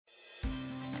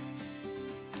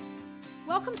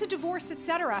Welcome to Divorce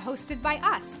Etc., hosted by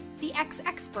us, the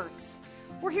ex-experts.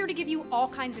 We're here to give you all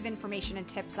kinds of information and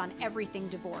tips on everything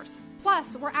divorce.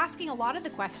 Plus, we're asking a lot of the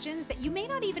questions that you may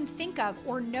not even think of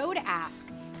or know to ask,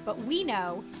 but we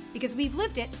know because we've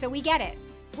lived it, so we get it.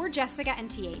 We're Jessica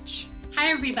and TH. Hi,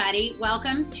 everybody.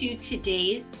 Welcome to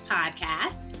today's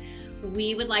podcast.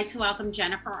 We would like to welcome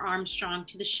Jennifer Armstrong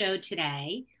to the show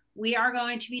today. We are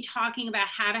going to be talking about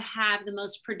how to have the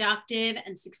most productive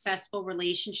and successful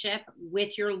relationship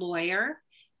with your lawyer.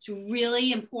 It's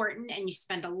really important, and you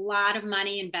spend a lot of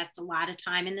money, invest a lot of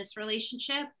time in this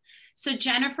relationship. So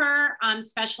Jennifer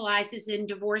specializes in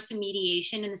divorce and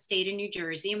mediation in the state of New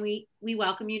Jersey, and we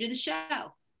welcome you to the show.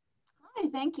 Hi,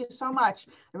 thank you so much.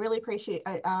 I really appreciate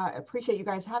you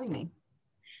guys having me.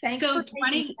 Thanks for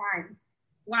taking the time.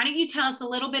 Why don't you tell us a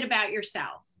little bit about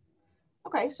yourself?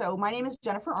 Okay, so my name is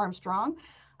Jennifer Armstrong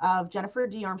of Jennifer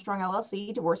D. Armstrong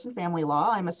LLC, Divorce and Family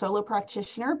Law. I'm a solo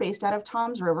practitioner based out of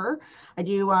Toms River. I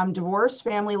do divorce,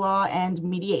 family law, and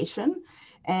mediation.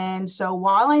 And so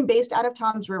while I'm based out of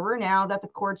Toms River, now that the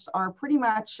courts are pretty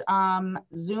much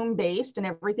Zoom based and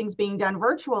everything's being done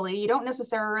virtually, you don't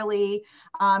necessarily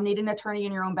need an attorney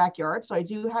in your own backyard. So I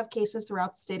do have cases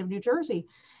throughout the state of New Jersey.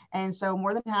 And so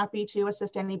more than happy to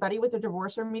assist anybody with a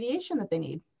divorce or mediation that they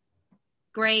need.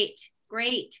 Great.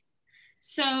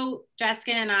 So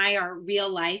Jessica and I are real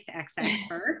life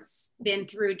ex-experts, been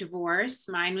through divorce.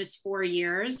 Mine was 4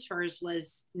 years, hers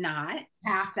was not.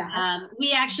 Half that.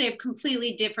 We actually have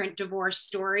completely different divorce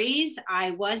stories.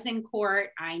 I was in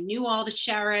court. I knew all the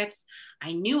sheriffs.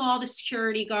 I knew all the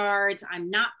security guards. I'm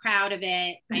not proud of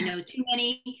it. I know too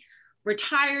many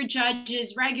retired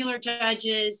judges, regular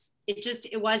judges.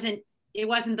 It wasn't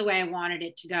the way I wanted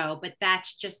it to go, but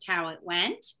that's just how it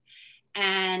went.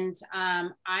 And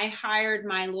I hired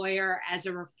my lawyer as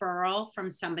a referral from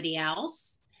somebody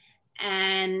else.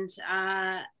 And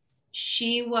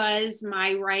she was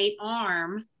my right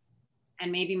arm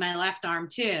and maybe my left arm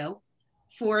too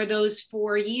for those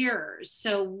 4 years.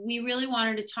 So we really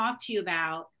wanted to talk to you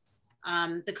about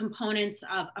the components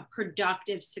of a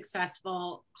productive,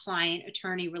 successful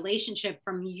client-attorney relationship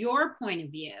from your point of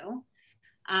view.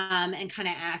 And kind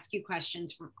of ask you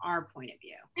questions from our point of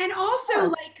view. And also,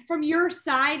 like, from your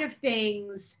side of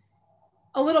things,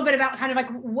 a little bit about kind of like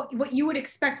what you would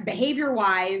expect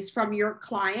behavior-wise from your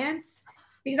clients.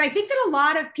 Because I think that a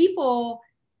lot of people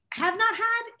have not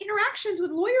had interactions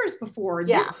with lawyers before.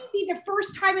 Yeah. This may be the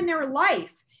first time in their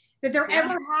life that they're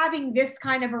ever having this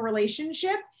kind of a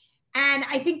relationship. And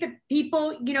I think that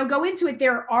people, go into it,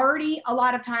 they're already a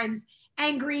lot of times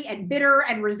angry and bitter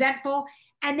and resentful.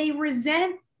 And they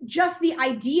resent just the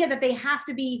idea that they have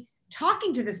to be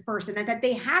talking to this person and that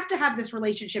they have to have this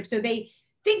relationship. So they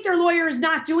think their lawyer is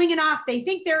not doing enough. They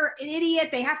think they're an idiot.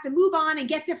 They have to move on and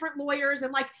get different lawyers.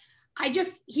 And I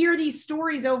just hear these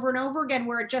stories over and over again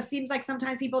where it just seems like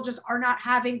sometimes people just are not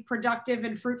having productive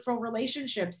and fruitful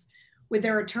relationships with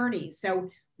their attorneys. So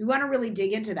we want to really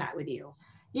dig into that with you.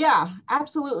 Yeah,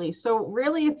 absolutely. So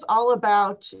really it's all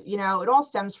about, it all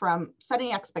stems from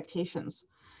setting expectations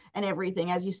and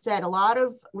everything. As you said, a lot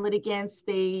of litigants,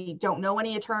 they don't know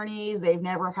any attorneys. They've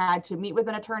never had to meet with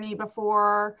an attorney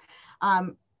before.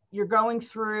 You're going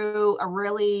through a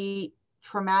really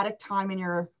traumatic time in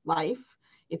your life.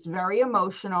 It's very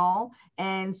emotional.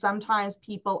 And sometimes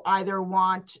people either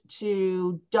want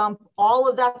to dump all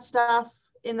of that stuff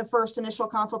in the first initial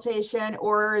consultation,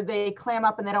 or they clam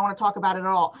up and they don't want to talk about it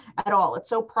at all. It's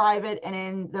so private,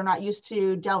 and they're not used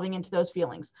to delving into those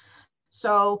feelings.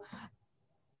 So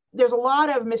there's a lot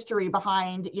of mystery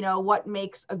behind, what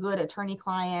makes a good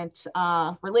attorney-client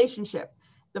relationship.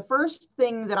 The first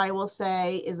thing that I will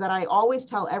say is that I always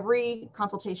tell every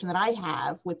consultation that I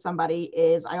have with somebody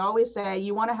is I always say,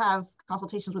 you want to have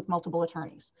consultations with multiple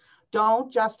attorneys.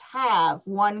 Don't just have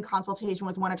one consultation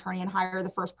with one attorney and hire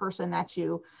the first person that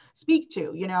you speak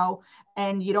to,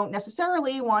 and you don't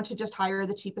necessarily want to just hire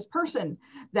the cheapest person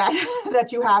that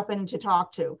you happen to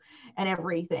talk to and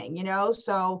everything,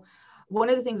 So one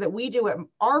of the things that we do at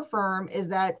our firm is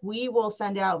that we will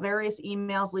send out various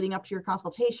emails leading up to your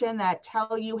consultation that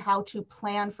tell you how to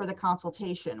plan for the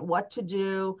consultation, what to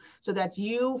do so that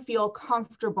you feel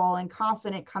comfortable and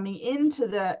confident coming into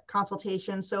the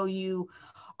consultation, so you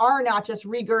are not just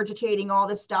regurgitating all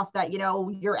this stuff that,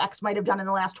 your ex might have done in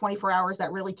the last 24 hours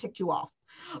that really ticked you off.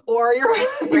 Or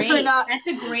you're not. That's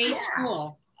a great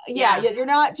tool. You're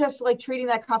not just like treating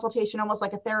that consultation almost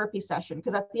like a therapy session,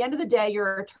 because at the end of the day,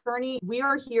 your attorney, we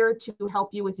are here to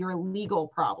help you with your legal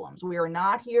problems. We are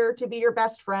not here to be your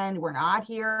best friend. We're not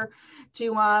here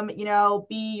to,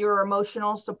 be your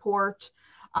emotional support.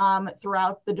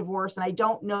 throughout the divorce. And I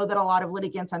don't know that a lot of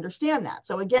litigants understand that.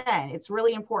 So again, it's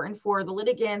really important for the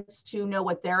litigants to know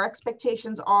what their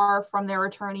expectations are from their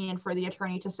attorney, and for the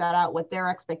attorney to set out what their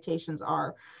expectations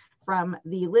are from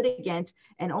the litigant.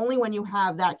 And only when you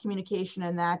have that communication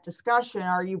and that discussion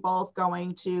are you both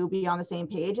going to be on the same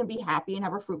page and be happy and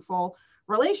have a fruitful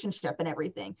relationship and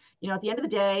everything. You know, at the end of the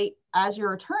day, as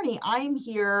your attorney, I'm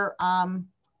here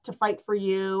to fight for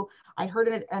you. I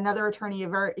heard another attorney,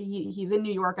 he's in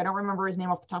New York. I don't remember his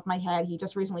name off the top of my head. He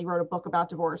just recently wrote a book about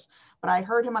divorce, but I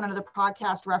heard him on another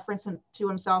podcast reference to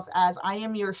himself as, I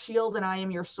am your shield and I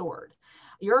am your sword.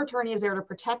 Your attorney is there to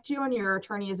protect you, and your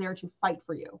attorney is there to fight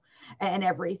for you and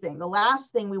everything. The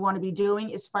last thing we want to be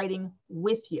doing is fighting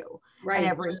with you and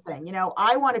everything. You know,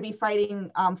 I want to be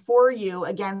fighting for you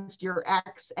against your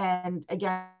ex and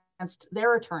against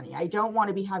their attorney. I don't want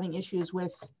to be having issues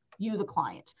with you, the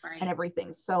client, and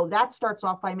everything. So that starts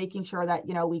off by making sure that,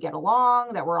 you know, we get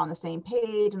along, that we're on the same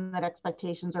page, and that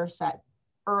expectations are set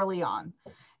early on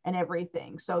and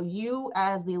everything. So you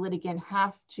as the litigant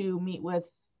have to meet with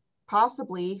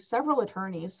possibly several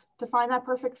attorneys to find that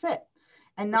perfect fit,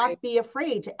 and not be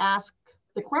afraid to ask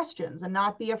the questions, and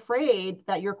not be afraid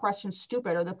that your question's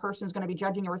stupid or the person's going to be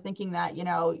judging you or thinking that, you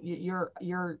know,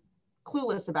 you're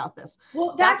clueless about this.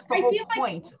 Well, that's the whole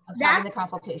point of having the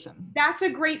consultation. That's a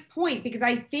great point, because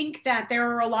I think that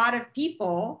there are a lot of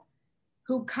people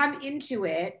who come into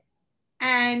it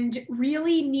and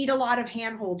really need a lot of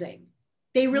hand-holding.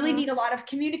 They really need a lot of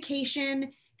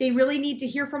communication. They really need to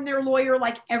hear from their lawyer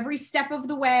like every step of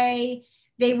the way.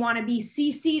 They want to be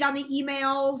CC'd on the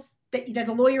emails that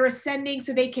the lawyer is sending,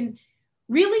 so they can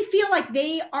really feel like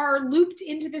they are looped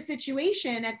into the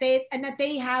situation, and that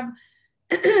they have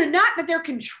not that they're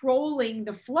controlling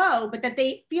the flow, but that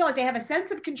they feel like they have a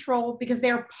sense of control because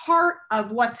they're part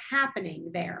of what's happening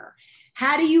there.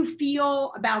 How do you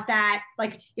feel about that?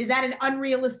 Like, is that an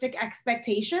unrealistic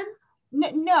expectation?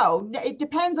 No, it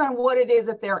depends on what it is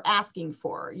that they're asking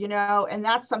for, you know, and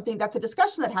that's a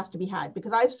discussion that has to be had,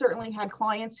 because I've certainly had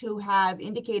clients who have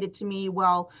indicated to me,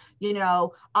 well, you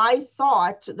know, I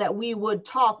thought that we would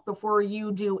talk before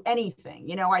you do anything.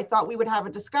 You know, I thought we would have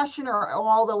a discussion, or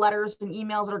all the letters and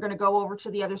emails that are going to go over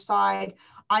to the other side,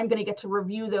 I'm going to get to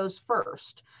review those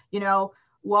first. You know,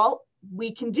 well,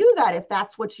 we can do that if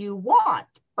that's what you want,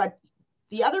 but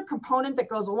the other component that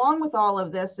goes along with all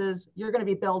of this is you're going to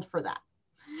be billed for that.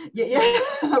 Yeah,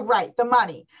 right. The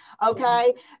money.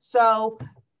 Okay. So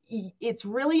it's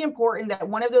really important that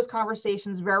one of those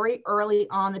conversations very early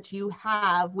on that you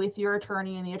have with your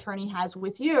attorney and the attorney has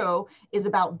with you is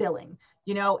about billing.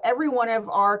 You know, every one of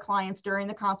our clients during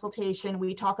the consultation,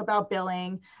 we talk about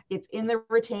billing. It's in the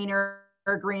retainer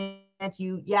agreement.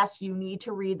 You need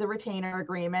to read the retainer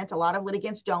agreement. A lot of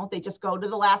litigants don't. They just go to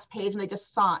the last page and they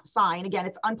just sign. Again,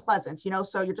 it's unpleasant, you know,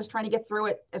 so you're just trying to get through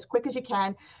it as quick as you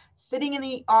can. Sitting in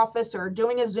the office or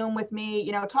doing a Zoom with me,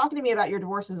 you know, talking to me about your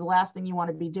divorce is the last thing you want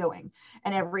to be doing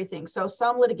and everything. So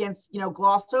some litigants, you know,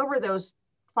 gloss over those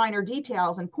finer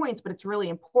details and points, but it's really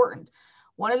important.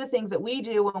 One of the things that we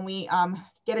do when we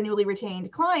get a newly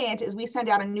retained client is we send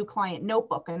out a new client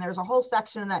notebook, and there's a whole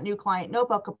section in that new client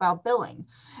notebook about billing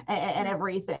and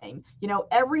everything. You know,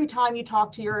 every time you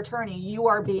talk to your attorney, you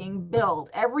are being billed.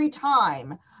 Every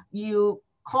time you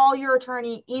call your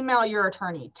attorney, email your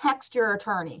attorney, text your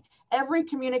attorney, every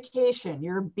communication,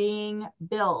 you're being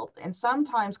billed. And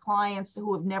sometimes clients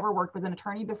who have never worked with an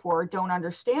attorney before don't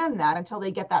understand that until they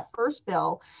get that first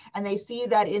bill and they see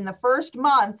that in the first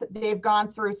month, they've gone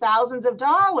through thousands of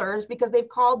dollars because they've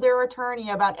called their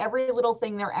attorney about every little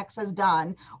thing their ex has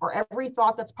done or every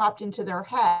thought that's popped into their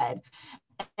head.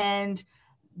 And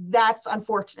that's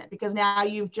unfortunate, because now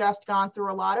you've just gone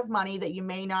through a lot of money that you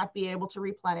may not be able to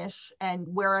replenish. And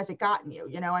where has it gotten you?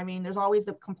 You know, I mean, there's always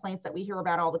the complaints that we hear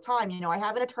about all the time. You know, I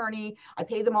have an attorney, I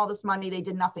paid them all this money, they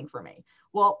did nothing for me.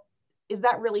 Well, is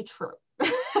that really true?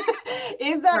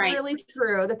 Is that really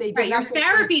true that they did nothing? Your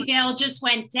therapy bill just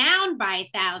went down by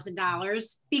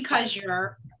 $1,000 because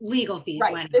your legal fees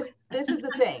went up. This is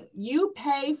the thing. You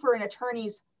pay for an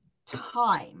attorney's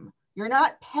time. You're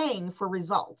not paying for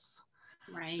results.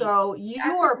 Right. So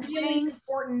That's a really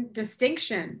important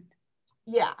distinction.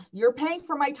 Yeah, you're paying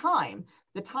for my time.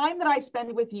 The time that I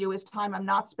spend with you is time I'm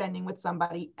not spending with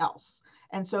somebody else.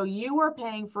 And so you are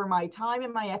paying for my time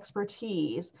and my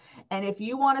expertise. And if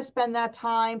you want to spend that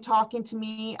time talking to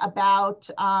me about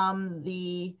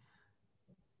the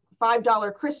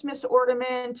 $5 Christmas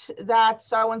ornament that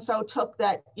so-and-so took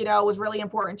that, you know, was really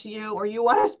important to you, or you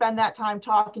want to spend that time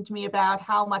talking to me about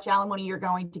how much alimony you're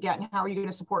going to get and how are you going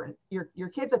to support your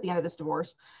kids at the end of this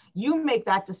divorce, you make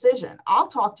that decision. I'll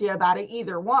talk to you about it,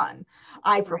 either one.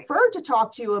 I prefer to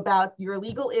talk to you about your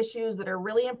legal issues that are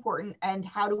really important and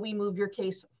how do we move your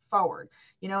case forward.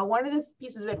 You know, one of the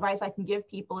pieces of advice I can give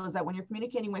people is that when you're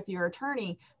communicating with your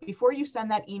attorney, before you send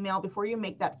that email, before you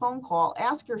make that phone call,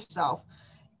 ask yourself,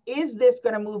 is this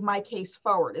going to move my case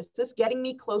forward? Is this getting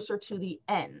me closer to the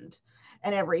end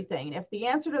and everything? And if the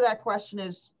answer to that question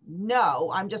is no,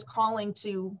 I'm just calling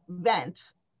to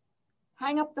vent,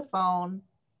 hang up the phone,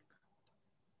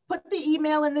 put the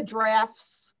email in the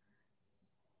drafts,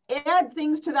 add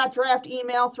things to that draft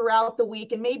email throughout the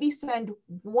week, and maybe send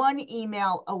one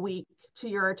email a week to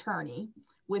your attorney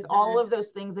with all of those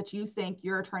things that you think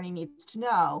your attorney needs to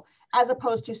know, as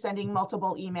opposed to sending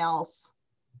multiple emails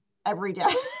every day.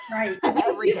 Right.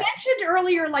 You mentioned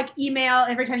earlier, like email,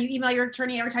 every time you email your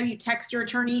attorney, every time you text your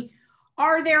attorney.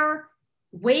 Are there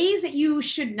ways that you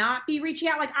should not be reaching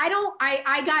out? Like,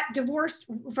 I got divorced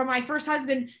from my first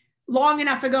husband long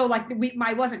enough ago, like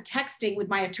I wasn't texting with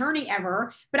my attorney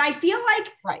ever, but I feel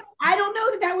like, I don't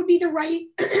know that would be the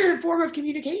right form of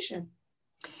communication.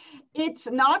 It's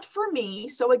not for me.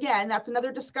 So again, that's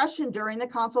another discussion during the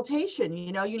consultation,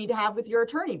 you know, you need to have with your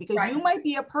attorney, because you might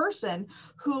be a person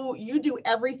who you do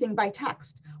everything by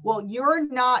text. Well, you're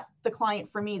not the client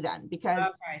for me then, because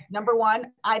number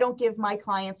one, I don't give my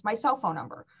clients my cell phone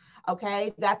number.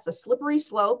 Okay. That's a slippery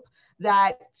slope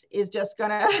that is just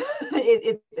gonna,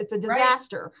 it's a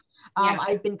disaster.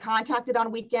 I've been contacted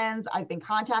on weekends. I've been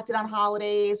contacted on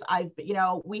holidays. You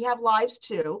know, we have lives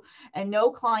too, and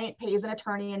no client pays an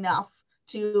attorney enough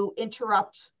to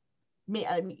interrupt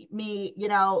me, you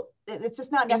know, it's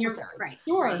just not necessary.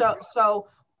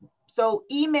 So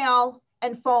email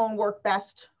and phone work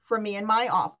best for me in my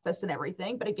office and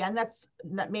everything. But again,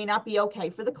 may not be okay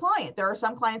for the client. There are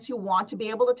some clients who want to be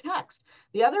able to text.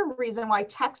 The other reason why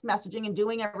text messaging and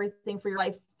doing everything for your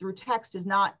life through text is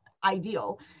not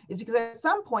ideal is because at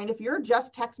some point, if you're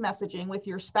just text messaging with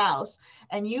your spouse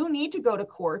and you need to go to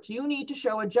court, you need to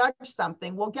show a judge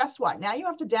something, well, guess what? Now you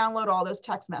have to download all those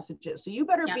text messages. So you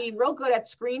better be real good at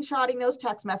screenshotting those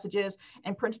text messages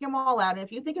and printing them all out. And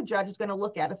if you think a judge is going to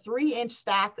look at a 3-inch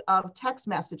stack of text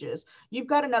messages, you've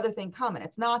got another thing coming.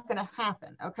 It's not going to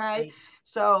happen. Okay.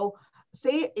 So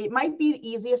say it might be the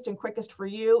easiest and quickest for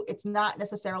you. It's not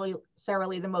necessarily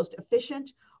the most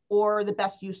efficient or the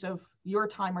best use of your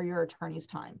time or your attorney's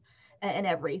time and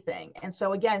everything. And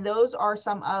so again, those are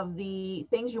some of the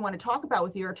things you want to talk about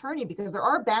with your attorney, because there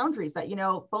are boundaries that, you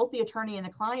know, both the attorney and the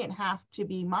client have to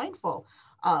be mindful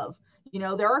of. You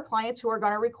know, there are clients who are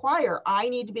going to require, I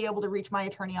need to be able to reach my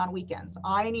attorney on weekends.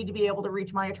 I need to be able to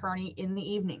reach my attorney in the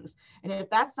evenings. And if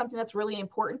that's something that's really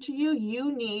important to you,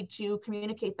 you need to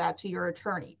communicate that to your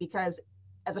attorney, because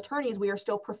as attorneys, we are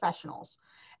still professionals.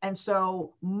 And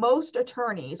so most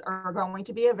attorneys are going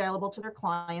to be available to their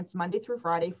clients Monday through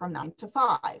Friday from 9 to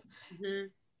 5.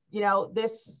 You know,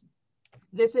 this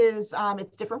is,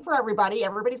 it's different for everybody.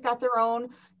 Everybody's got their own,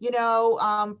 you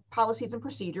know, policies and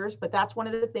procedures, but that's one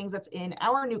of the things that's in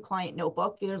our new client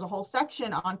notebook. There's a whole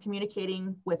section on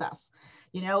communicating with us.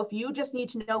 You know, if you just need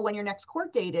to know when your next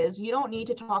court date is, you don't need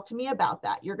to talk to me about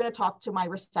that. You're going to talk to my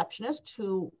receptionist,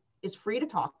 who is free to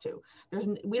talk to.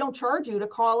 We don't charge you to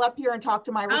call up here and talk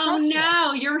to my receptionist. Oh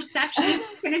no, your receptionist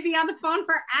is going to be on the phone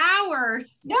for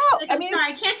hours. No, I mean,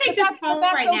 sorry, I can't take this phone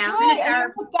right now. I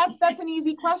mean, that's an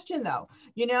easy question though,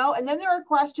 you know, and then there are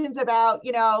questions about,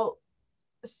 you know,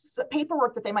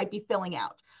 paperwork that they might be filling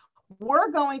out.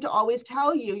 We're going to always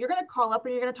tell you, you're going to call up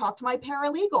and you're going to talk to my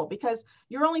paralegal, because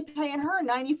you're only paying her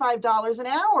 $95 an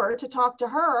hour to talk to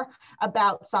her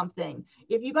about something.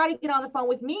 If you got to get on the phone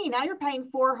with me, now you're paying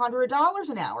 $400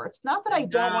 an hour. It's not that I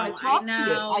don't want to talk to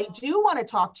you. I do want to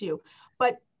talk to you,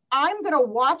 but I'm going to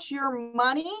watch your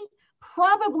money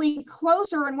probably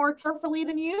closer and more carefully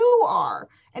than you are.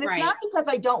 And it's not because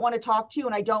I don't want to talk to you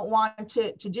and I don't want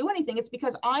to do anything. It's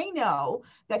because I know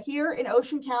that here in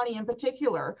Ocean County in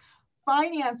particular,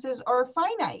 finances are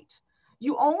finite.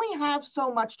 You only have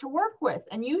so much to work with,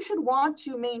 and you should want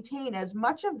to maintain as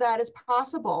much of that as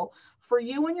possible for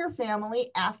you and your family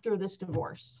after this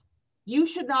divorce. You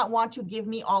should not want to give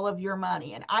me all of your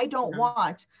money, and I don't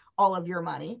want all of your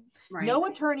money. No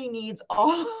attorney needs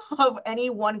all of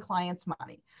any one client's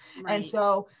money. And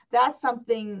so that's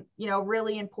something, you know,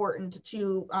 really important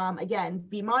to, again,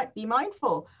 be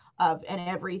mindful of, and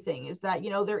everything is that, you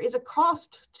know, there is a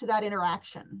cost to that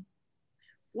interaction.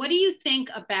 What do you think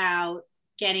about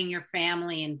getting your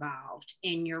family involved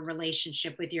in your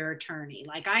relationship with your attorney.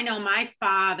 Like, I know my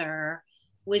father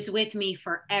was with me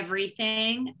for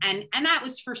everything, and that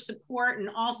was for support. And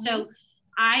also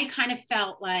I kind of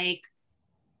felt like,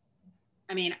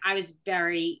 I mean, I was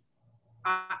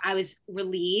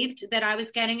relieved that I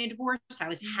was getting a divorce. I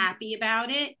was happy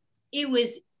about it. It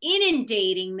was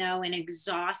inundating though and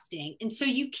exhausting. And so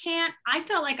I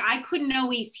felt like I couldn't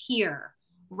always hear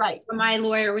what my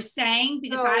lawyer was saying,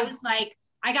 because I was like,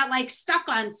 I got like stuck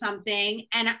on something.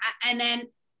 And then,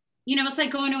 you know, it's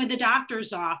like going to the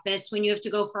doctor's office when you have to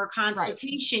go for a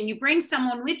consultation. You bring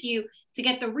someone with you to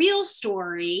get the real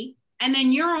story, and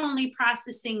then you're only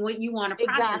processing what you want to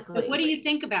process. But what do you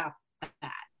think about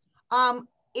that?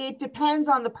 It depends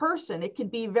on the person. It can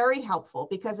be very helpful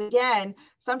because, again,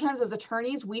 sometimes as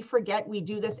attorneys, we forget we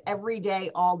do this every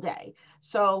day, all day.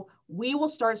 So we will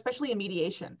start, especially in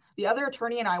mediation, the other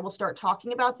attorney and I will start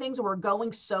talking about things, and we're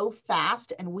going so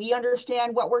fast and we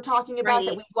understand what we're talking about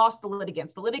that we've lost the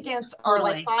litigants. The litigants are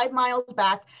like 5 miles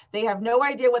back. They have no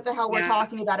idea what the hell we're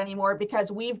talking about anymore, because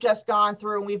we've just gone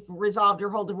through and we've resolved your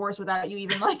whole divorce without you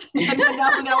even like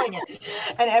knowing it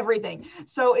and everything.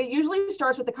 So it usually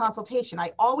starts with the consultation.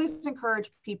 I always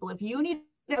encourage people, if you need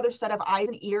another set of eyes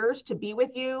and ears to be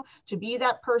with you, to be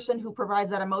that person who provides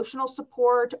that emotional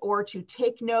support, or to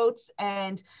take notes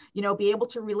and, you know, be able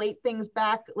to relate things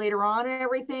back later on and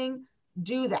everything,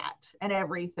 do that and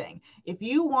everything. If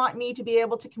you want me to be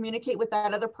able to communicate with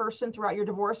that other person throughout your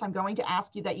divorce, I'm going to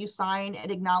ask you that you sign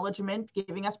an acknowledgement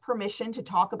giving us permission to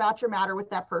talk about your matter with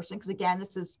that person. Because again,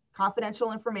 this is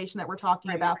confidential information that we're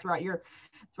talking about throughout your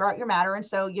matter. And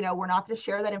so, you know, we're not going to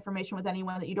share that information with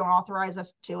anyone that you don't authorize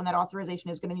us to, and that authorization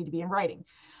is going to need to be in writing.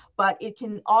 But it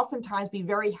can oftentimes be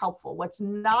very helpful. What's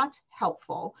not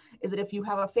helpful is that if you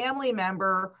have a family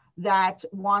member that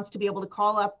wants to be able to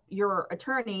call up your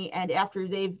attorney, and after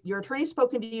your attorney's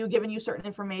spoken to you, given you certain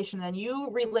information, then you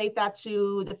relate that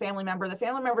to the family member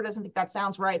doesn't think that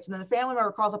sounds right. So then the family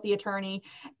member calls up the attorney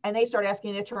and they start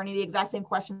asking the attorney the exact same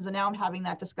questions. And now I'm having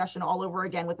that discussion all over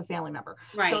again with the family member.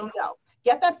 So no,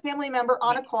 get that family member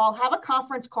on a call, have a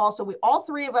conference call, so all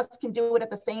three of us can do it at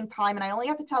the same time. And I only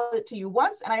have to tell it to you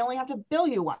once, and I only have to bill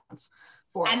you once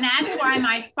for it. And that's why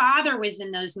my father was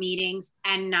in those meetings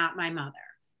and not my mother.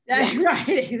 Right,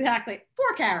 exactly.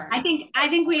 Poor Karen. I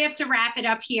think we have to wrap it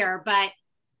up here, but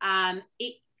I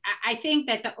think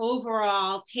that the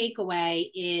overall takeaway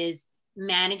is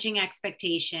managing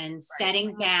expectations,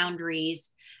 setting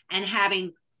boundaries, and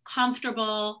having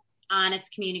comfortable,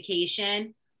 honest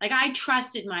communication. Like, I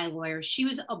trusted my lawyer. She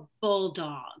was a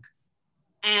bulldog.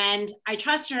 And I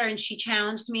trusted her, and she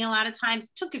challenged me a lot of times.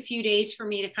 It took a few days for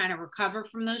me to kind of recover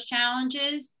from those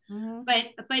challenges.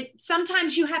 But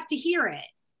sometimes you have to hear it.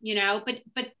 You know, but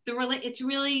it's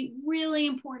really, really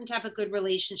important to have a good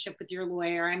relationship with your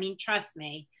lawyer. I mean, trust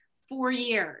me, 4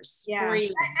 years. Yeah. 4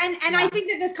 years. And I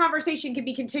think that this conversation can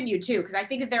be continued too, because I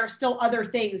think that there are still other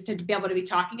things to be able to be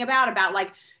talking about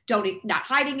like not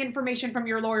hiding information from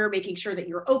your lawyer, making sure that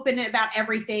you're open about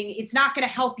everything. It's not going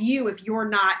to help you if you're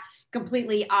not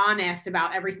completely honest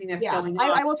about everything that's going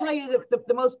on. I will tell you that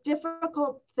the most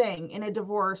difficult thing in a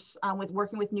divorce with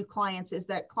working with new clients is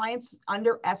that clients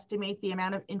underestimate the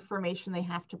amount of information they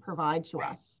have to provide to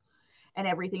us and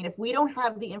everything. And if we don't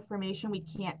have the information, we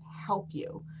can't help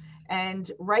you.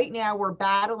 And right now we're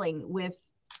battling with,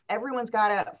 everyone's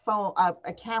got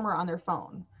a camera on their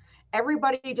phone.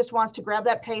 Everybody just wants to grab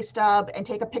that pay stub and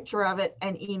take a picture of it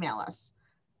and email us.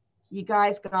 You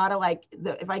guys gotta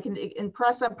if I can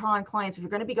impress upon clients, if you're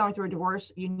going to be going through a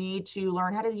divorce, you need to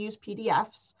learn how to use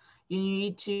PDFs. You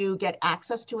need to get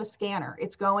access to a scanner.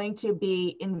 It's going to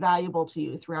be invaluable to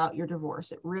you throughout your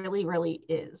divorce. It really, really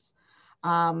is.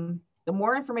 The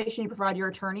more information you provide your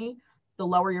attorney, the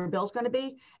lower your bill's going to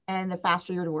be, and the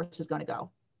faster your divorce is going to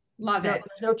go. Love it.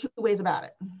 There's no two ways about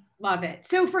it. Love it.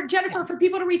 So for Jennifer, for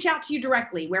people to reach out to you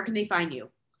directly, where can they find you?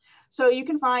 So you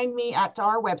can find me at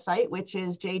our website, which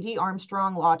is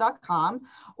jdarmstronglaw.com,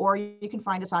 or you can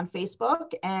find us on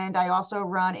Facebook. And I also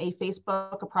run a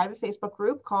private Facebook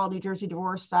group called New Jersey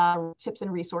Divorce Tips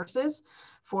and Resources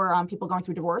for people going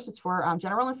through divorce. It's for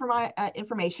general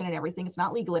information and everything. It's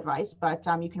not legal advice, but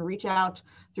you can reach out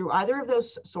through either of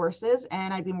those sources.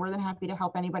 And I'd be more than happy to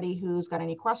help anybody who's got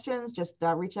any questions. Just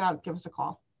reach out, give us a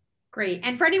call. Great.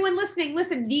 And for anyone listening,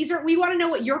 listen, we want to know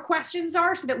what your questions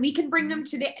are so that we can bring them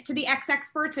to the X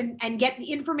experts and get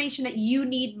the information that you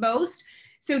need most.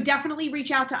 So definitely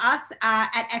reach out to us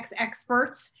at X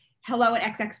Experts,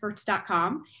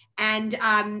 hello@xexperts.com.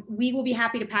 And we will be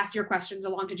happy to pass your questions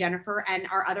along to Jennifer and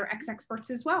our other X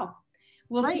Experts as well.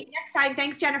 We'll see you next time.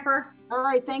 Thanks, Jennifer. All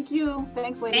right. Thank you.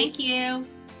 Thanks, ladies. Thank you.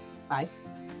 Bye.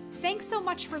 thanks so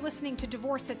much for listening to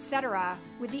Divorce Etc.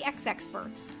 with the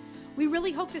Ex-Experts. We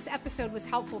really hope this episode was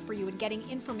helpful for you in getting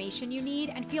information you need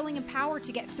and feeling empowered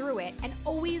to get through it. And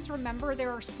always remember,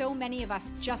 there are so many of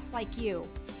us just like you.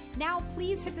 Now,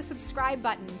 please hit the subscribe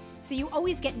button so you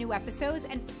always get new episodes,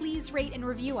 and please rate and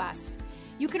review us.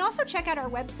 You can also check out our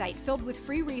website filled with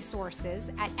free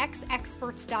resources at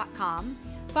exexperts.com.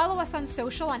 Follow us on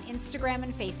social on Instagram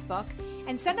and Facebook,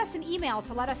 and send us an email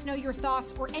to let us know your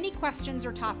thoughts or any questions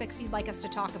or topics you'd like us to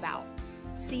talk about.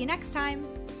 See you next time.